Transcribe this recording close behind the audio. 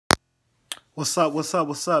What's up? What's up?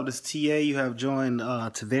 What's up? This is TA. You have joined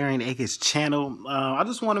Tavarian Akers channel. I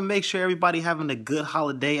just want to make sure everybody having a good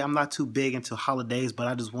holiday. I'm not too big into holidays, but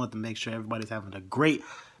I just want to make sure everybody's having a great,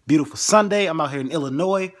 beautiful Sunday. I'm out here in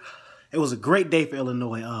Illinois. It was a great day for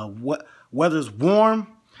Illinois. Weather's warm.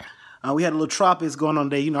 We had a little tropics going on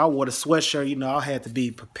today. I wore the sweatshirt. I had to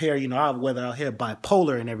be prepared. Our weather out here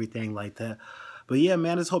bipolar and everything like that. But yeah,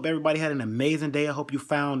 man, I just hope everybody had an amazing day. I hope you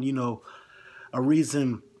found, a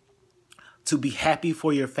reason to be happy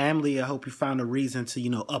for your family. I hope you found a reason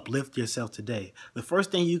to, uplift yourself today. The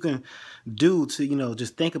first thing you can do to,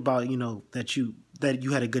 just think about, that you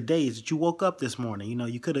had a good day is that you woke up this morning.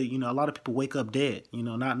 You could have, a lot of people wake up dead,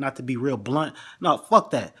 not to be real blunt. No, fuck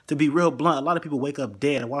that. To be real blunt, a lot of people wake up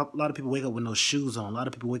dead. A lot of people wake up with no shoes on. A lot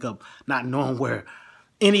of people wake up not knowing where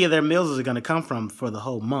any of their meals are going to come from for the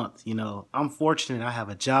whole month. I'm fortunate I have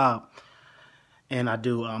a job. And I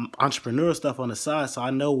do entrepreneur stuff on the side, so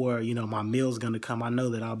I know where, my meal's going to come. I know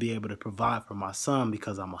that I'll be able to provide for my son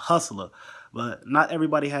because I'm a hustler. But not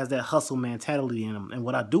everybody has that hustle mentality in them. And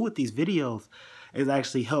what I do with these videos is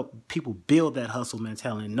actually help people build that hustle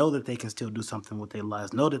mentality and know that they can still do something with their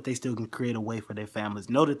lives, know that they still can create a way for their families,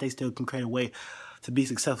 know that they still can create a way to be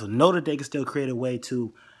successful, know that they can still create a way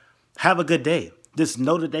to have a good day. Just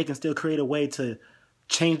know that they can still create a way to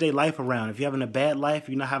change their life around. If you're having a bad life,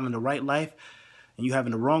 you're not having the right life, and you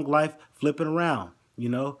having the wrong life, flip it around.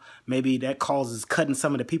 Maybe that causes cutting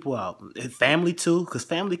some of the people out. Family too, because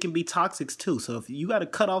family can be toxic too. So if you got to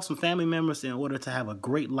cut off some family members in order to have a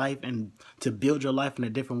great life and to build your life in a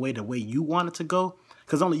different way, the way you want it to go,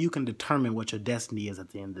 because only you can determine what your destiny is at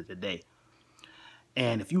the end of the day.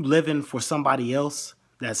 And if you living for somebody else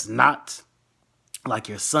that's not like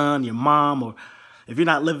your son, your mom, or if you're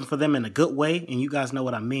not living for them in a good way, and you guys know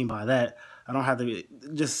what I mean by that, I don't have to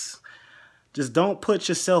just don't put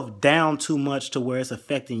yourself down too much to where it's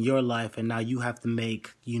affecting your life and now you have to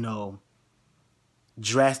make,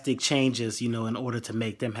 drastic changes, in order to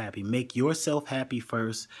make them happy. Make yourself happy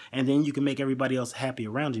first, and then you can make everybody else happy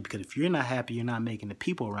around you, because if you're not happy, you're not making the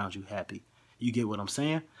people around you happy. You get what I'm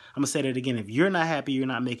saying? I'm going to say that again. If you're not happy, you're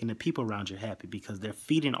not making the people around you happy, because they're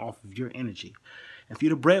feeding off of your energy. If you're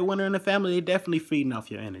the breadwinner in the family, they're definitely feeding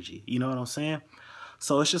off your energy. You know what I'm saying?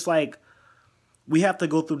 So it's just like, we have to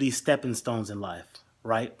go through these stepping stones in life,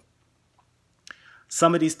 right?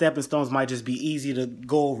 Some of these stepping stones might just be easy to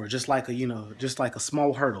go over, just like a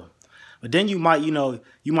small hurdle. But then you might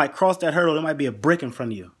cross that hurdle. There might be a brick in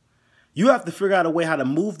front of you. You have to figure out a way how to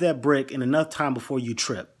move that brick in enough time before you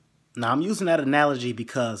trip. Now, I'm using that analogy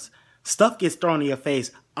because stuff gets thrown in your face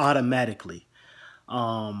automatically.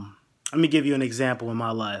 Let me give you an example in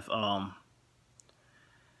my life.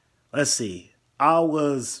 Let's see. I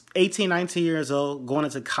was 18, 19 years old, going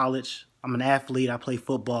into college. I'm an athlete. I play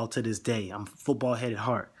football to this day. I'm a football-headed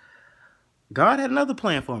heart. God had another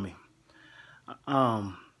plan for me.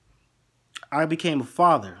 I became a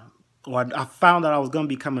father, or I found out I was going to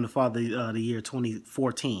be becoming a father the year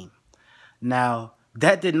 2014. Now,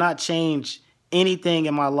 that did not change anything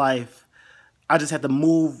in my life. I just had to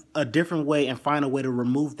move a different way and find a way to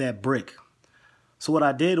remove that brick. So what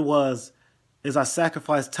I did is I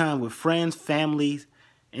sacrificed time with friends, families,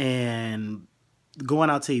 and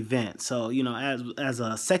going out to events. So, as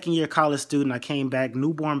a second-year college student, I came back,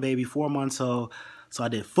 newborn baby, 4 months old. So I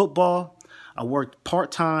did football. I worked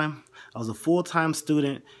part-time. I was a full-time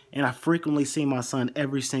student, and I frequently see my son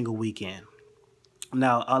every single weekend.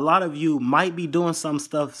 Now, a lot of you might be doing some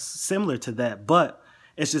stuff similar to that, but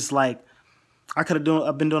it's just like I've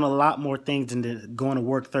been doing a lot more things than going to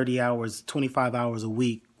work 30 hours, 25 hours a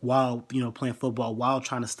week, while, playing football, while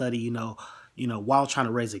trying to study, while trying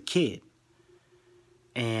to raise a kid.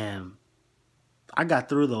 And I got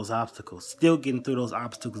through those obstacles, still getting through those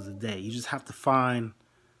obstacles today. You just have to find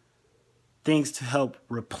things to help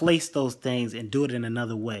replace those things and do it in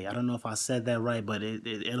another way. I don't know if I said that right, but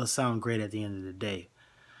it'll sound great at the end of the day.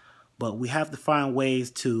 But we have to find ways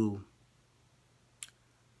to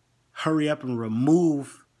hurry up and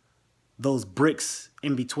remove those bricks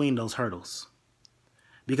in between those hurdles.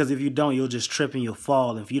 Because if you don't, you'll just trip and you'll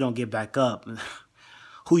fall. And if you don't get back up,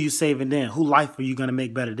 who you saving then? Who life are you going to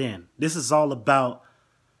make better then? This is all about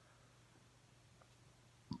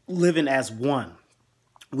living as one.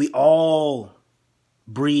 We all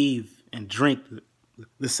breathe and drink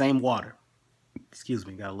the same water. Excuse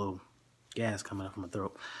me, got a little gas coming up from my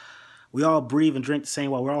throat. We all breathe and drink the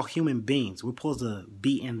same water. We're all human beings. We're supposed to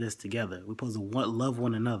be in this together. We're supposed to love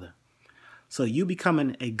one another. So you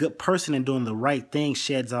becoming a good person and doing the right thing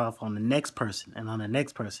sheds off on the next person and on the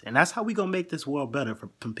next person. And that's how we gonna make this world better,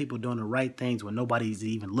 from people doing the right things when nobody's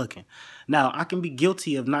even looking. Now, I can be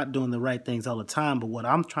guilty of not doing the right things all the time, but what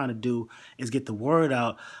I'm trying to do is get the word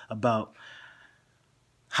out about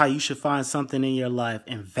how you should find something in your life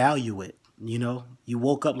and value it. You know, you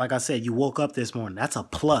woke up, like I said, you woke up this morning. That's a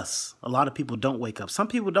plus. A lot of people don't wake up. Some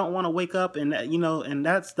people don't want to wake up, and you know, and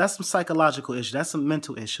that's some psychological issues. That's some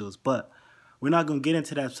mental issues, but we're not going to get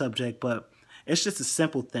into that subject. But it's just the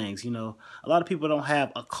simple things. You know, a lot of people don't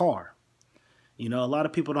have a car. You know, a lot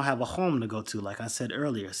of people don't have a home to go to, like I said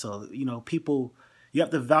earlier. So, you know, people, you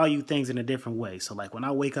have to value things in a different way. So like when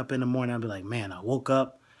I wake up in the morning, I'll be like, man, I woke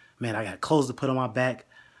up, man, I got clothes to put on my back.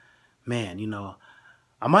 Man, you know,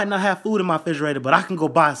 I might not have food in my refrigerator, but I can go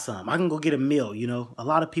buy some. I can go get a meal, you know. A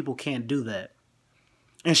lot of people can't do that.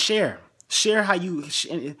 And share. Share how you,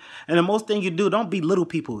 and the most thing you do, don't belittle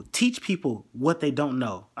people. Teach people what they don't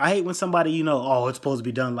know. I hate when somebody, you know, oh, it's supposed to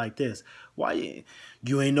be done like this. Why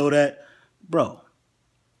you ain't know that? Bro,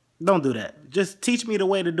 don't do that. Just teach me the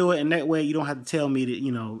way to do it, and that way you don't have to tell me that,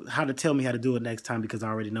 you know, how to tell me how to do it next time because I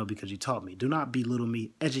already know because you taught me. Do not belittle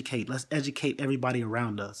me. Educate. Let's educate everybody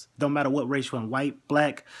around us. Don't matter what race you're in, white,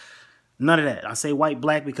 black, none of that. I say white,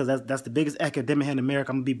 black because that's the biggest academic in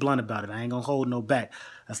America. I'm going to be blunt about it. I ain't going to hold no back.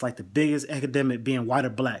 That's like the biggest academic being white or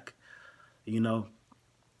black, you know.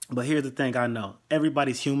 But here's the thing I know.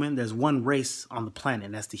 Everybody's human. There's one race on the planet,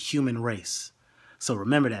 and that's the human race. So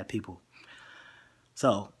remember that, people.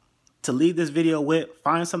 So to leave this video with,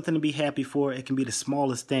 find something to be happy for. It can be the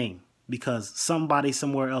smallest thing because somebody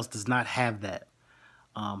somewhere else does not have that.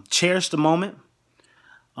 Cherish the moment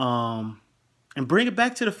and bring it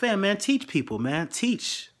back to the fam, man. Teach people, man.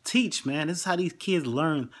 Teach, man. This is how these kids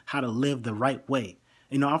learn how to live the right way.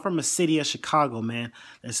 You know, I'm from a city of Chicago, man.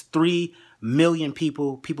 There's 3 million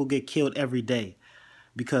people. People get killed every day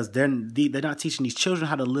because they're not teaching these children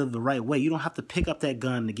how to live the right way. You don't have to pick up that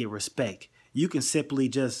gun to get respect. You can simply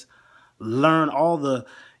just learn all the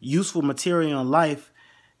useful material in life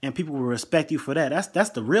and people will respect you for that. That's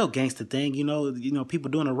the real gangster thing, you know,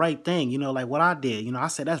 people doing the right thing, you know, like what I did. You know, I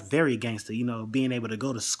said that's very gangster, you know, being able to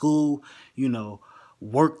go to school, you know,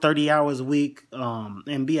 work 30 hours a week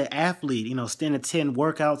and be an athlete, you know, stand at 10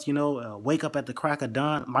 workouts, you know, wake up at the crack of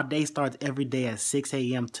dawn. My day starts every day at 6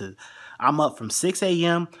 a.m. I'm up from 6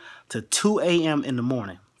 a.m. to 2 a.m. in the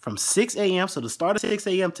morning. From 6 a.m. So the start of 6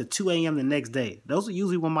 a.m. to 2 a.m. the next day. Those are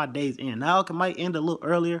usually when my days end. Now it might end a little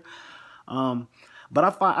earlier.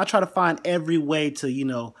 But I try to find every way to, you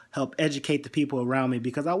know, help educate the people around me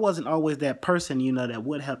because I wasn't always that person, you know, that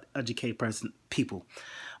would help educate people.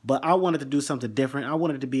 But I wanted to do something different. I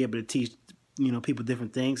wanted to be able to teach, you know, people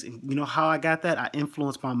different things. And you know how I got that? I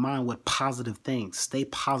influenced my mind with positive things. Stay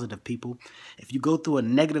positive, people. If you go through a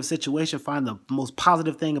negative situation, find the most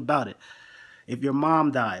positive thing about it. If your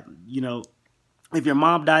mom died, you know, if your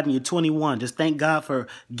mom died and you're 21, just thank God for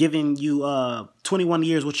giving you 21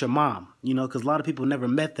 years with your mom, you know, because a lot of people never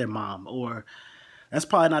met their mom, or that's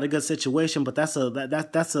probably not a good situation, but that's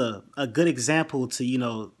a good example to, you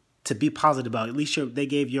know, to be positive about. At least they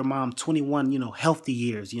gave your mom 21, you know, healthy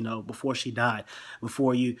years, you know, before she died,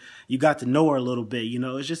 before you got to know her a little bit, you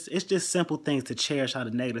know. It's just simple things to cherish out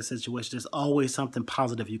of negative situations. There's always something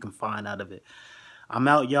positive you can find out of it. I'm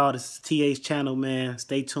out, y'all. This is TA's channel, man.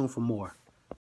 Stay tuned for more.